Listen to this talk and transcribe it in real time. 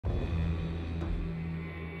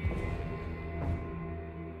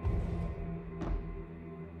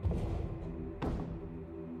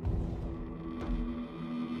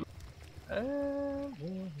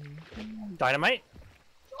Dynamite?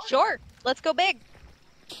 Sure, let's go big.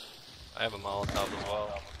 I have a Molotov as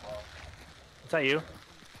well. Is that you?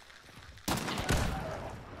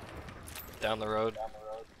 Down the road.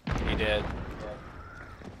 He did.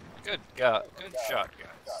 Good shot,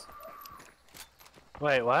 guys.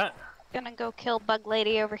 Wait, what? Gonna go kill Bug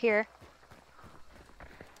Lady over here.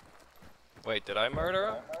 Wait, did I murder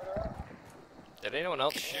him? Did anyone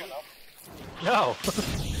else shoot? No.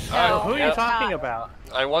 No, Who are you talking about?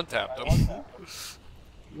 I one-tapped him.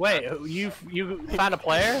 Wait, you found a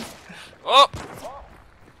player? Oh!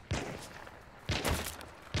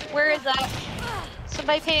 Where is that?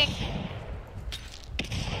 Somebody ping.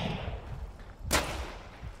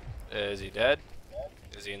 Is he dead?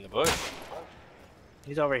 Is he in the bush?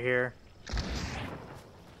 He's over here.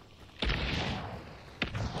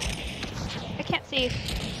 I can't see.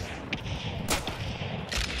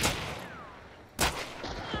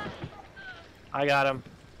 I got him.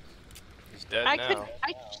 He's dead I now.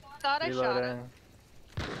 thought I shot him. Reloading.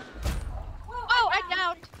 Oh, I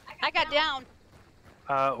downed. I got down.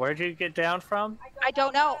 Where'd you get down from? I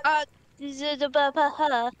don't know.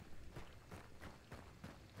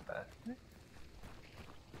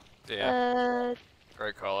 Yeah,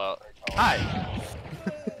 great call out. Hi.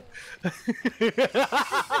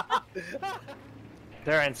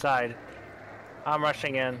 They're inside. I'm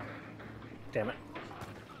rushing in. Damn it.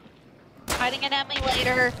 Hiding an Emily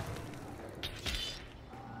later.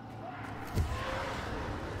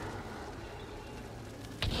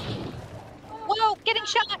 Whoa, getting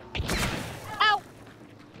shot. Ow.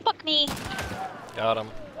 Fuck me. Got him.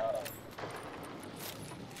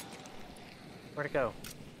 Where'd it go?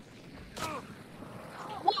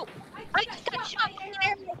 Whoa. I just got shot from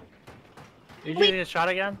there. Did you get shot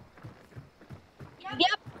again?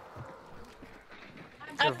 Yep.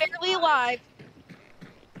 I'm barely alive.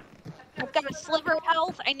 I've got a sliver of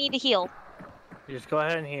health. I need to heal. You just go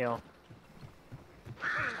ahead and heal.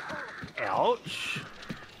 Ouch.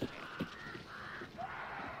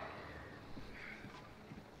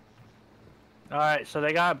 Alright, so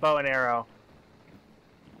they got a bow and arrow.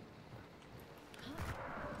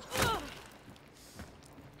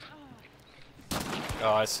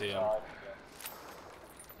 Oh, I see him.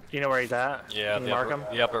 Do you know where he's at? Yeah, Can you mark him?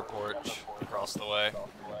 the upper porch across the way.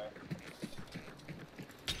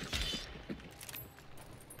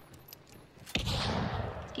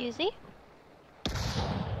 Excuse me.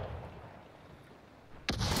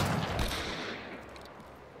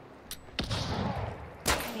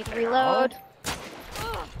 I need to reload.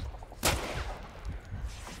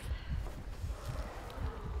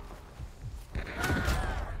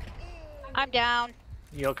 I'm down.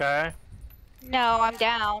 You okay? No, I'm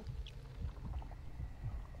down.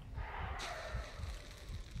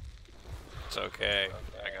 It's okay.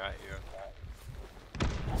 I got you.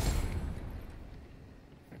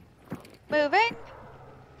 Moving.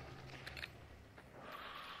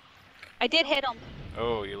 I did hit him.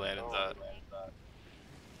 Oh, you landed that.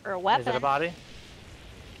 For a weapon. Is it a body?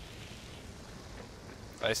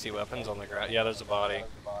 I see weapons on the ground. Yeah, there's a body.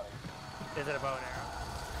 Is it a bow and arrow?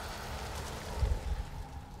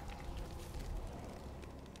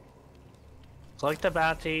 Collect the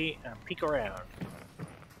bounty and peek around.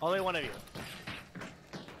 Only one of you.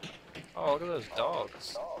 Oh, look at those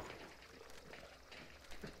dogs.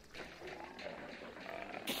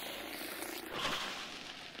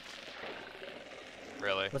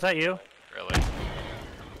 Really? Was that you? Really?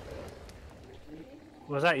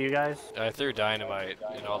 Was that you guys? I threw dynamite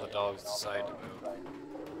and all the dogs decided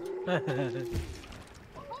to move.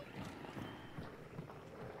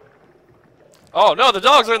 Oh no, the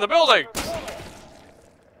dogs are in the building!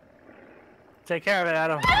 Take care of it,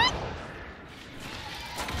 Adam.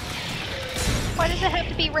 Why does it have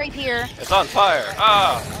to be right here? It's on fire!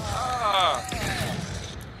 Ah! Ah!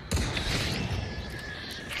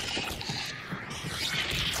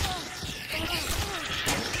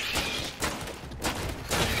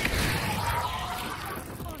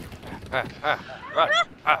 Ah, ah, run!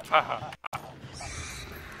 Ah, ah, ah.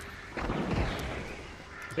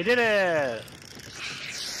 We did it!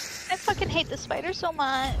 I fucking hate the spider so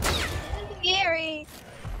much. It's scary.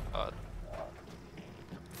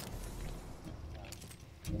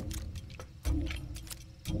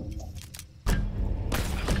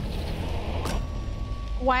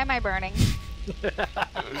 Why am I burning?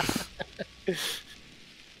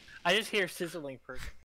 I just hear sizzling per